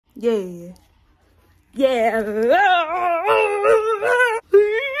Yeah. Yeah.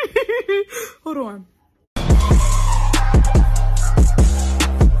 Hold on.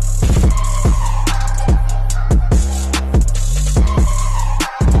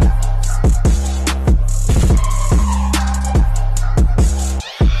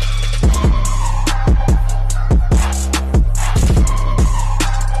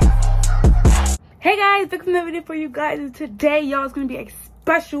 Hey guys, back from the video for you guys, and today y'all is gonna be a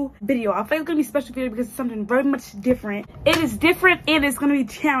special video. I feel it's gonna be a special video because it's something very much different. It is different and it's gonna be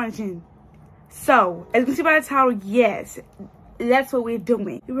challenging. So, as you can see by the title, yes, that's what we're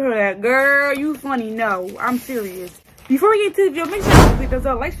doing. You heard that, girl, you funny. No, I'm serious. Before we get into the video, make sure you click those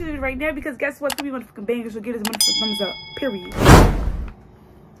up, like this video right now, because guess what? 3 motherfucking bangers will get us motherfucking thumbs up, period.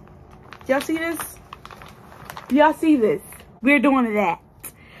 Y'all see this? Y'all see this? We're doing that.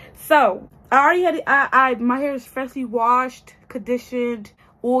 So, I already had my hair is freshly washed, conditioned,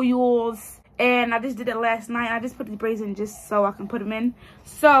 oils, and I just did it last night. I just put the braids in just so I can put them in.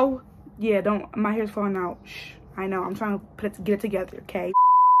 So, yeah, my hair's falling out. Shh, I know, I'm trying to get it together, okay?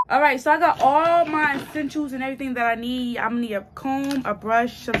 Alright, so I got all my essentials and everything that I need. I'm gonna need a comb, a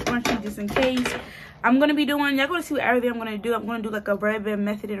brush, some scrunchie just in case. I'm gonna be doing, y'all gonna see what everything I'm gonna do. I'm gonna do like a ribbon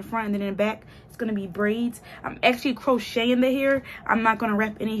method in the front, and then in the back it's gonna be braids. I'm actually crocheting the hair. I'm not gonna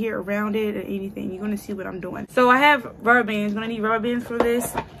wrap any hair around it or anything. You're gonna see what I'm doing. So I have rubber bands. Gonna need rubber bands for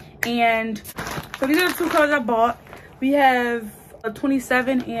this. And so these are the 2 colors I bought. We have a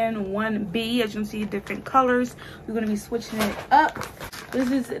 27 and 1B. As you can see, different colors. We're gonna be switching it up.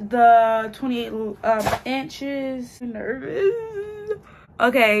 This is the 28 inches. I'm nervous.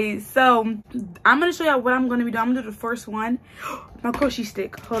 Okay, so I'm gonna show y'all what I'm gonna be doing. I'm gonna do the first one. My crochet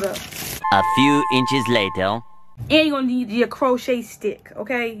stick. Hold up. A few inches later. And you're gonna need your crochet stick.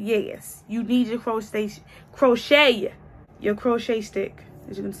 Okay, yes, you need your crochet stick,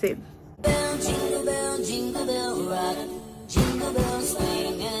 as you can see. Jingle bell, jingle bell rock. Jingle bells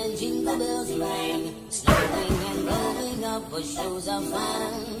swing and jingle bells ring. Slowing and rolling up for shows of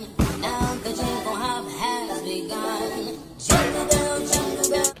fun. Now the jingle hop has begun. Jingle bell, jingle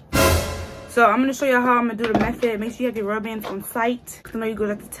bell. So I'm gonna show y'all how I'm gonna do the method. Make sure you have your rubber bands on site. I know you go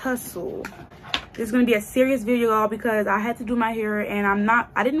like the tussle. This is gonna be a serious video, y'all, because I had to do my hair and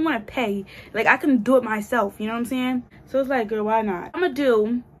I didn't want to pay. Like, I can do it myself, you know what I'm saying? So it's like, girl, why not? What I'm gonna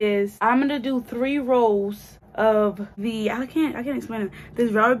do is I'm gonna do 3 rows of the I can't explain it.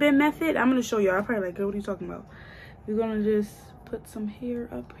 This rubber band method. I'm gonna show y'all. I'm probably like, girl, what are you talking about? We're gonna just put some hair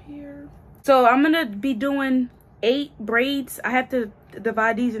up here. So I'm gonna be doing 8 braids. I have to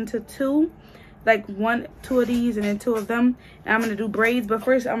divide these into 2, like 2 of these and then 2 of them, and I'm gonna do braids. But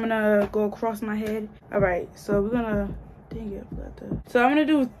first I'm gonna go across my head. All right, so we're gonna dang it, I forgot that. So I'm gonna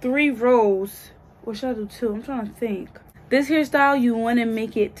do 3 rows, or should I do 2? I'm trying to think. This hairstyle, you want to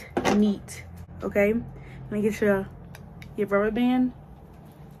make it neat, okay? Make sure your rubber band,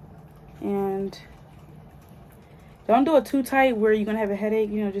 and don't do it too tight where you're gonna have a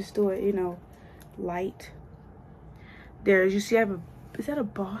headache. You know, just do it, you know, light. There, as you see, I have is that a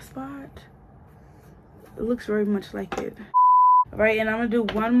ball spot? It looks very much like it. All right, and I'm gonna do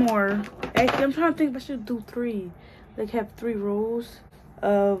 1 more. Actually, I'm trying to think if I should do 3. Like, have 3 rows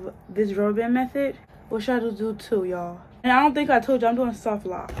of this rubber band method. Or should I just do 2, y'all? And I don't think I told you I'm doing soft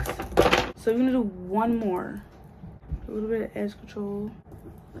locks. So we're gonna do 1 more. A little bit of edge control.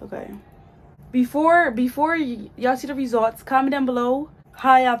 Okay. Before y'all see the results, comment down below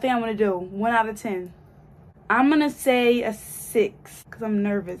how y'all think I'm gonna do. 1 out of 10. I'm gonna say a 6 because I'm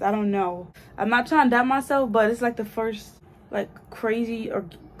nervous. I don't know. I'm not trying to doubt myself, but it's like the first like crazy,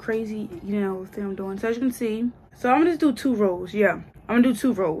 you know, thing I'm doing. So as you can see, so I'm gonna just do 2 rows. Yeah, I'm gonna do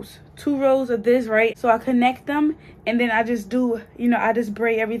 2 rows. 2 rows of this, right? So I connect them, and then I just do, you know, I just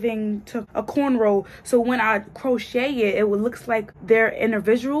braid everything to a cornrow. So when I crochet it, it would look like they're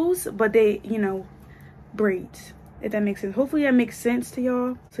individuals, but they, you know, braids. If that makes sense. Hopefully that makes sense to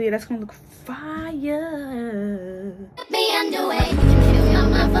y'all. So yeah, that's gonna look fire. Be underway. Fill your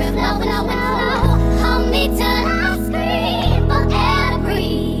mind for flow. Hold me till I scream for air to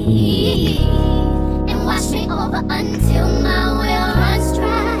breathe. And wash me over until my will runs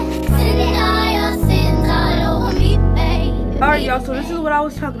dry. Send all your sins all over me, baby. Alright, y'all, so this is what I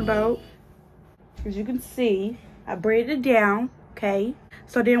was talking about. As you can see, I braided it down, okay?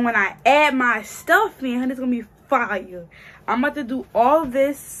 So then when I add my stuff in, it's gonna be fire. I'm about to do all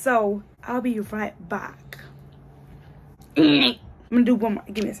this, so I'll be right back. I'm gonna do 1 more.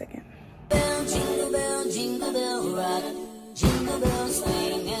 Give me a second. Jingle bell, jingle bell rock. Jingle bells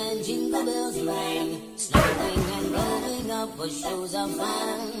swing and jingle bells ring. Slowing and rolling up for shows of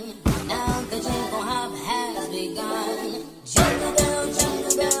fun. Now the jingle hop has begun. Jingle bell,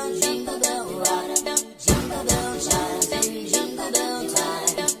 jingle bell.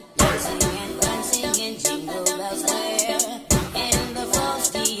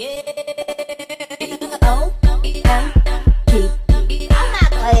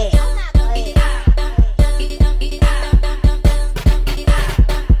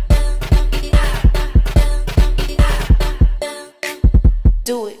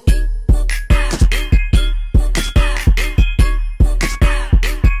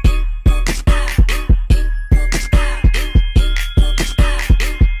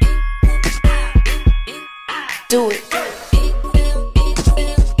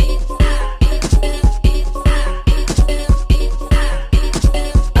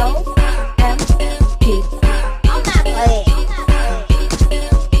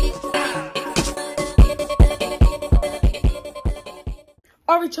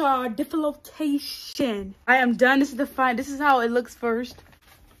 y'all, different location. I am done. This is the fine. This is how it looks first.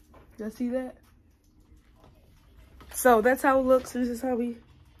 Y'all see that? So that's how it looks. And this is how we,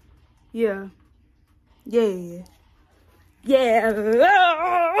 yeah. I'm getting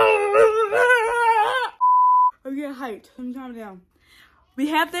hyped. Let me calm down. We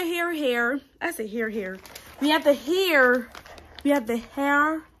have the hair. I say hair. We have the hair. We have the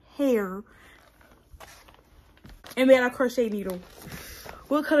hair. And we have a crochet needle.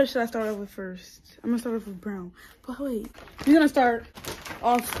 What color should I start off with first? I'm gonna start off with brown. But wait, we're gonna start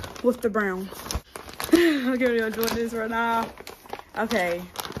off with the brown. Okay, we're doing this right now. Okay.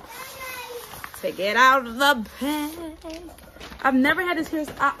 Take it out of the bag. I've never had this hair.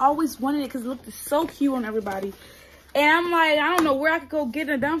 I always wanted it because it looked so cute on everybody. And I'm like, I don't know where I could go get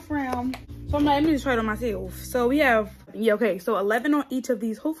it done from. So I'm like, let me just try it on myself. So we have, yeah, okay. So 11 on each of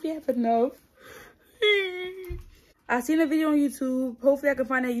these. Hopefully I have enough. I seen a video on YouTube. Hopefully I can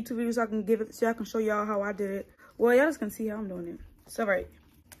find that YouTube video so I can give it, so I can show y'all how I did it. Well, y'all just gonna see how I'm doing it. So right,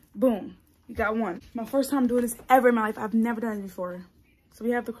 boom, you got one. My first time doing this ever in my life. I've never done it before. So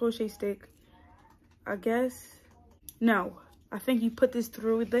we have the crochet stick. I guess, no, I think you put this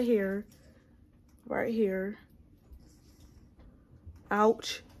through the hair, right here.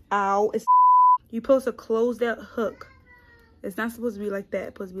 Ouch, ow, it's, you're supposed to close that hook. It's not supposed to be like that,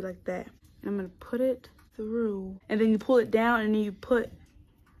 it's supposed to be like that. And I'm gonna put it through, and then you pull it down, and then you put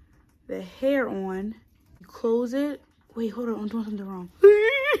the hair on, you close it. Wait, hold on, I'm doing something wrong.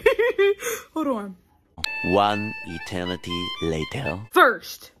 Hold on. One eternity later.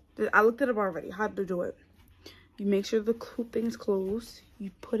 First, I looked it up already, how to do it. You make sure the thing is closed.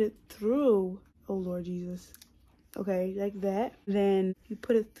 You put it through, oh Lord Jesus. Okay, like that. Then you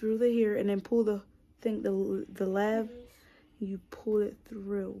put it through the hair and then pull the thing, the lab, you pull it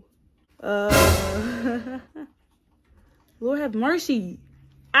through. Lord have mercy.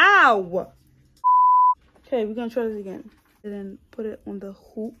 Ow! Okay, we're gonna try this again. And then put it on the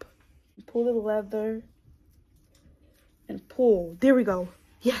hoop. Pull the leather and pull. There we go.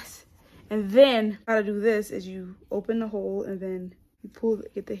 Yes. And then how to do this is you open the hole and then you pull,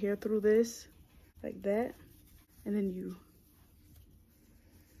 get the hair through this like that, and then you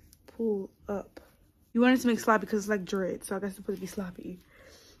pull up. You want it to make sloppy because it's like dread, so I guess it's supposed to be sloppy.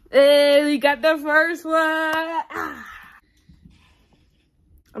 Hey, we got the first one. Ah.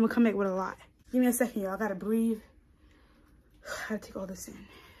 I'm gonna come back with a lot. Give me a second, y'all. I gotta breathe. I gotta take all this in.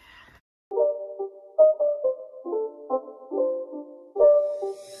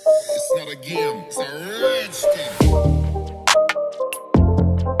 It's not a game, it's a rich thing.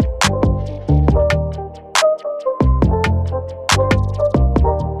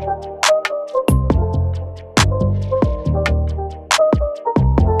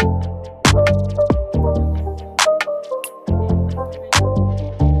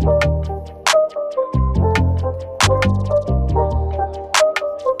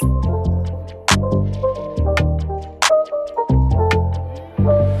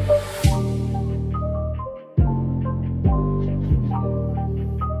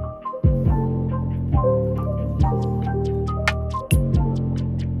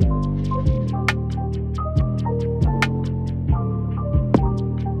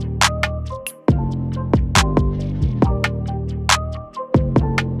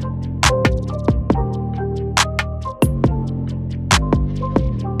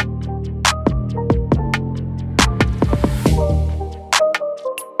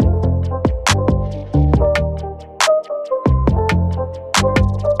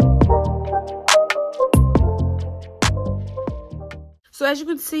 So as you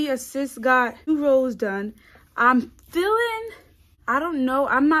can see, sis got 2 rows done. I'm feeling, I don't know,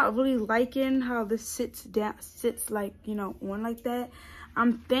 I'm not really liking how this sits like, you know, on like that.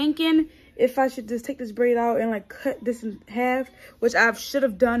 I'm thinking if I should just take this braid out and like cut this in half, which I should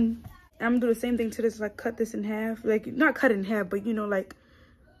have done. I'm gonna do the same thing to this, like cut this in half, like not cut it in half, but you know, like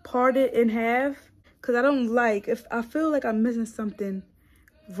part it in half. Cause I don't like, if I feel like I'm missing something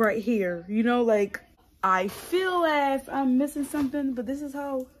right here, you know, like I feel as I'm missing something, but this is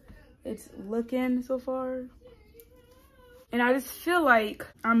how it's looking so far. And I just feel like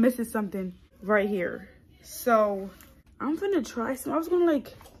I'm missing something right here. So I'm gonna try some. I was gonna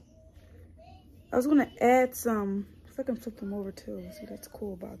add some, if I can flip them over too. See, that's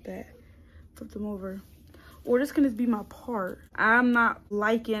cool about that. Flip them over. Or this can just be my part. I'm not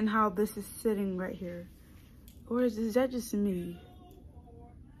liking how this is sitting right here. Or is that just me?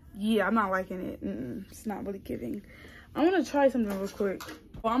 Yeah, I'm not liking it. It's not really giving. I'm gonna try something real quick.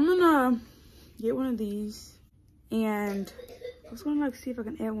 Well, I'm gonna get one of these, and I was gonna like see if I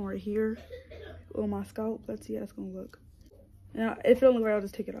can add one right here on my scalp. Let's see how it's gonna look. Now, if it don't look right, I'll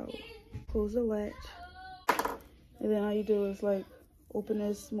just take it out. Close the latch. And then all you do is like open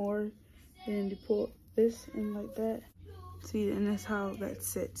this more and you pull this in like that. See, and that's how that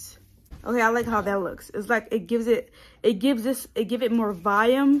sits. Okay, I like how that looks. It's like it give it more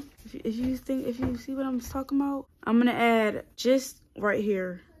volume. If you see what I'm talking about, I'm gonna add just right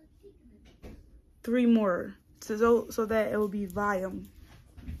here 3 more so that it will be volume.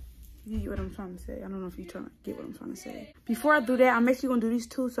 You get what I'm trying to say? I don't know if you get what I'm trying to say. Before I do that, I'm actually gonna do these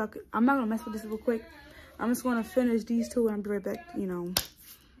 2, so I'm not gonna mess with this real quick. I'm just gonna finish these 2 and I'll be right back. You know,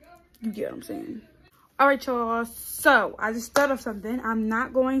 you get what I'm saying. All right, y'all. So I just thought of something. I'm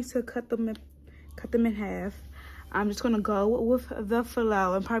not going to cut them in half. I'm just gonna go with the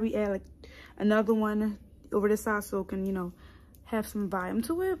filet and probably add like another one over the side so it can, you know, have some volume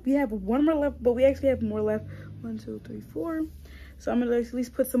to it. We have 1 more left, but we actually have more left. 1, 2, 3, 4. So I'm gonna at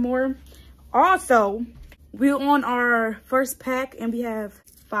least put some more. Also, we're on our first pack and we have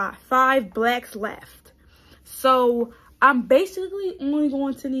 5 blacks left. So I'm basically only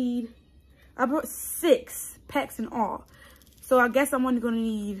going to need, I brought 6 packs in all. So I guess I'm only gonna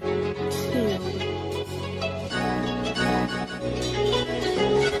need 2.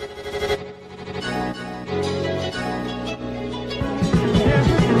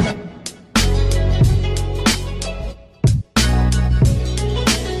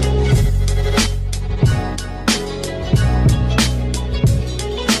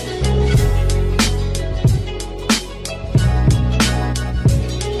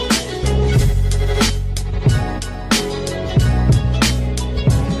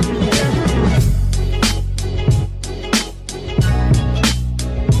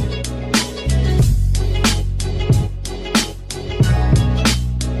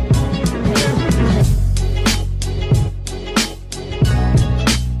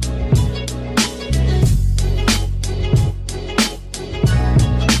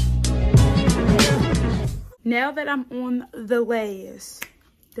 Now that I'm on the last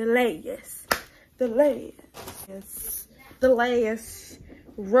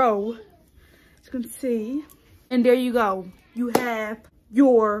row, as you can see, and there you go. You have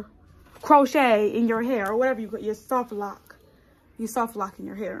your crochet in your hair, or whatever you got, your soft lock in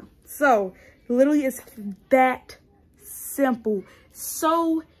your hair. So literally, it's that simple,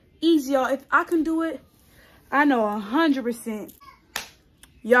 so easy, y'all. If I can do it, I know 100%.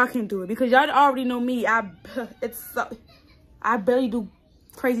 Y'all can do it because y'all already know me. I barely do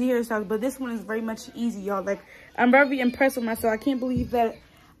crazy hairstyles, but this one is very much easy, y'all. Like, I'm very impressed with myself. I can't believe that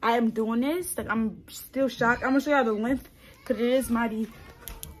I am doing this. Like, I'm still shocked. I'm gonna show y'all the length because it is mighty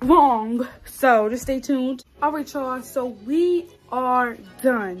long. So just stay tuned. All right, y'all. So we are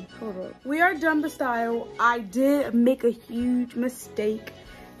done. Hold on. We are done the style. I did make a huge mistake.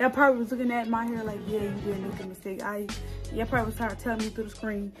 Y'all probably was looking at my hair like, yeah, you did make a mistake. Y'all probably was trying to tell me through the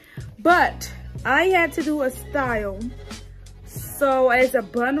screen. But I had to do a style. So it's a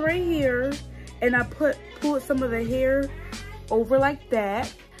bun right here. And I pulled some of the hair over like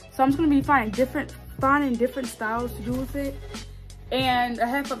that. So I'm just gonna be finding different styles to do with it. And a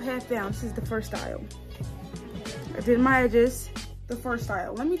half up, half down. This is the first style. I did my edges, the first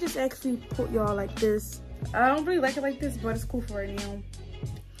style. Let me just actually put y'all like this. I don't really like it like this, but it's cool for right now.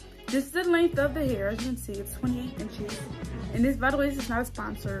 This is the length of the hair. As you can see, it's 28 inches. And this, by the way, this is not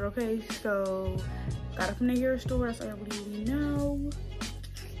sponsored, okay? So, got it from the hair store. That's all I really know.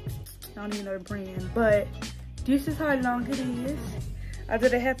 I don't even know the brand. But this is how long it is. I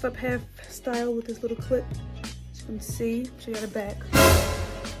did a half up, half style with this little clip. As you can see. Show you the back.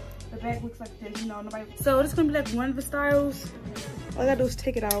 The back looks like this, you know, nobody. So, this is gonna be like one of the styles. All I gotta do is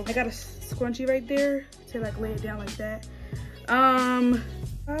take it out. I got a scrunchie right there to like lay it down like that.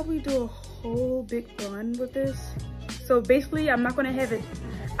 Probably do a whole big bun with this. So basically, I'm not gonna have it,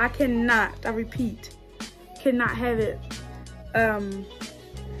 I repeat, cannot have it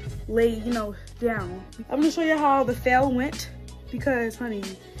laid, you know, down. I'm gonna show you how the fail went because, honey,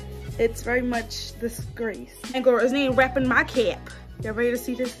 it's very much disgrace. And girl, his name wrapping my cap. Y'all ready to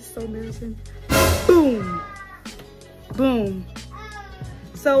see this? It's so embarrassing. Boom, boom.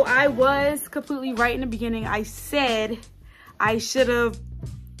 So I was completely right in the beginning. I said I should have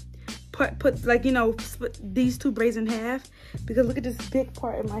put like, you know, split these 2 braids in half because look at this big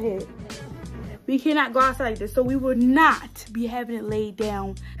part in my head. We cannot go outside like this, so we will not be having it laid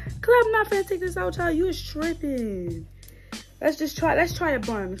down. Cause I'm not finna take this out, y'all. You is tripping. Let's try a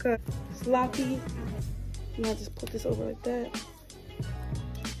bun because it's sloppy. You know, just put this over like that.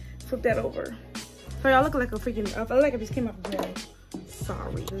 Flip that over. So y'all look like a freaking, I feel like I just came out of jail.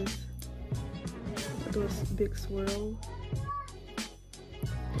 Sorry. I'll do a big swirl.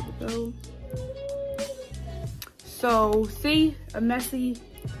 There we go. So see,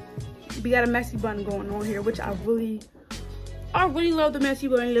 we got a messy bun going on here, which I really love the messy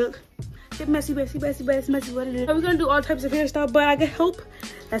bun look. The messy bun. So we're gonna do all types of hairstyle, but I can hope.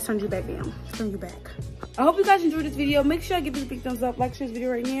 Let's turn you back down. Turn you back. I hope you guys enjoyed this video. Make sure I give this a big thumbs up. Like, share this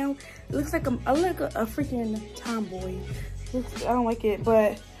video right now. It looks like I look like a freaking tomboy. I don't like it,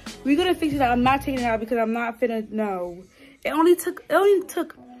 but we're gonna fix it out. I'm not taking it out because I'm not finna. No, it only took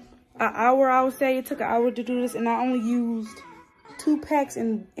an hour. I would say it took an hour to do this, and I only used 2 packs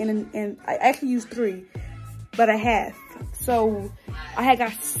and I actually used 3, but a half. So I had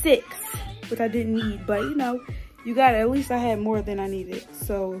got 6, which I didn't need, but you know, you got at least I had more than I needed,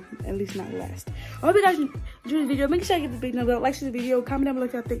 so at least not less. I hope you guys enjoyed the video. Make sure you give the big thumbs up, like, share the video, comment down below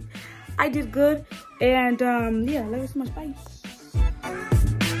if y'all think I did good, and yeah, love you so much. Bye.